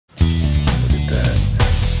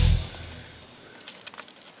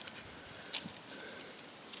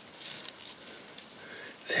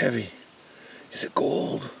heavy. Is it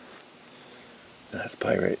gold? That's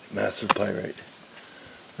pyrite, massive pyrite.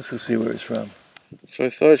 Let's go see where it's from. So I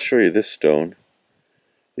thought I'd show you this stone.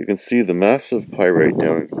 You can see the massive pyrite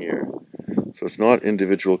down in here. So it's not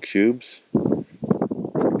individual cubes,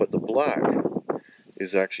 but the black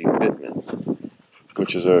is actually bitumen,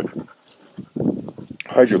 which is a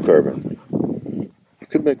hydrocarbon. You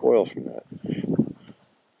could make oil from that.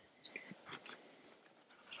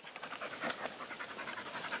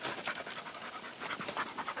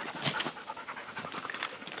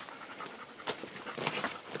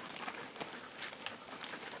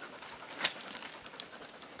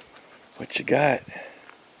 What you got?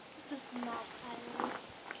 Just mass pyrite.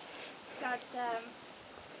 Got, I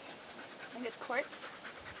think it's quartz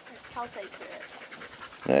or calcite through it.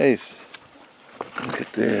 Nice. Look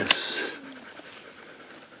at this.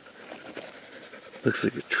 Looks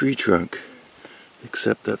like a tree trunk,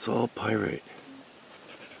 except that's all pyrite.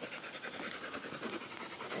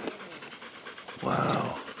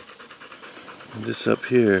 Wow. And this up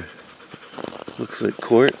here looks like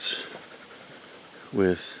quartz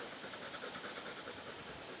with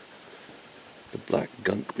the black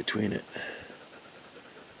gunk between it.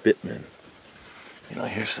 Bitumen. You know,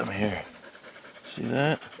 here's some here. See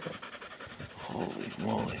that? Holy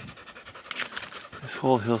moly. This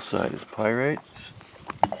whole hillside is pyrites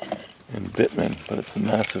and bitumen, but it's the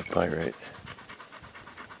massive pyrite.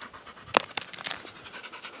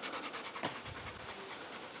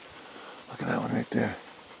 Look at that one right there.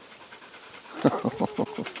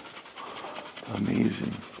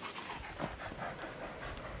 Amazing.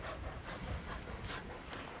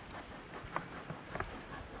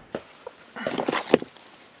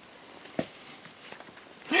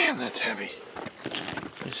 Man, that's heavy.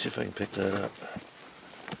 Let's see if I can pick that up.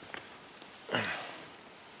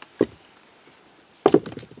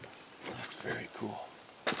 That's very cool.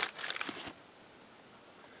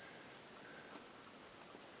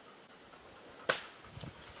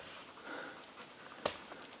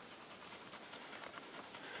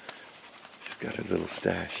 She's got her little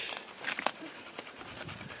stash.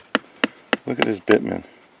 Look at this bitumen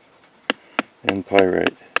and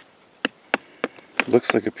pyrite.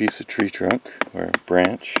 Looks like a piece of tree trunk or a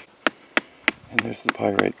branch. And there's the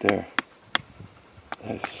pyrite there.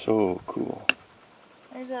 That is so cool.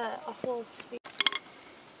 There's a whole sphere.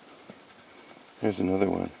 There's another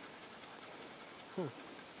one. Huh.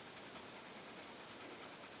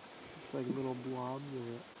 It's like little blobs of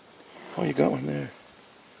it. Oh, you got one there.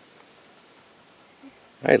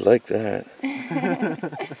 I like that.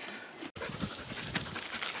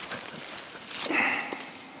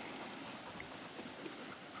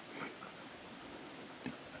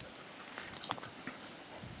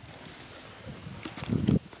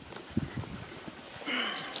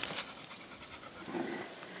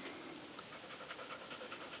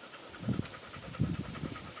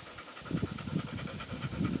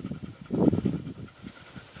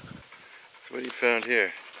 So what have you found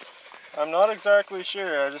here? I'm not exactly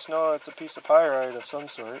sure. I just know it's a piece of pyrite of some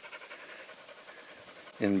sort.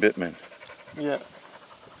 In bitumen. Yeah.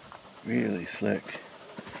 Really slick.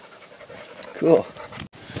 Cool.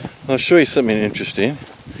 I'll show you something interesting.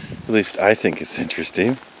 At least I think it's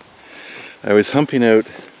interesting. I was humping out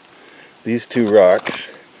these two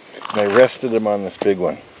rocks and I rested them on this big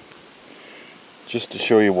one. Just to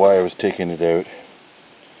show you why I was taking it out.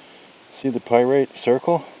 See the pyrite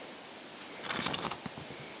circle?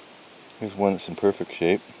 Here's one that's in perfect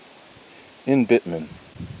shape. In bitumen.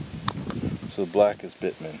 So black is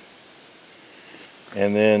bitumen.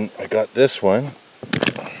 And then I got this one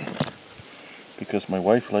because my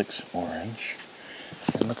wife likes orange.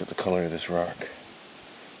 And look at the color of this rock.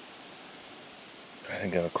 I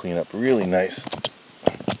think that'll clean up really nice.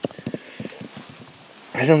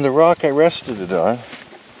 And then the rock I rested it on,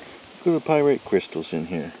 look at the pyrite crystals in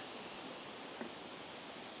here.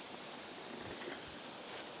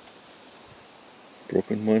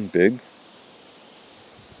 Broken one, big.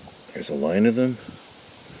 There's a line of them.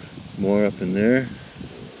 More up in there.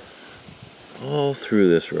 All through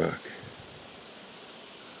this rock.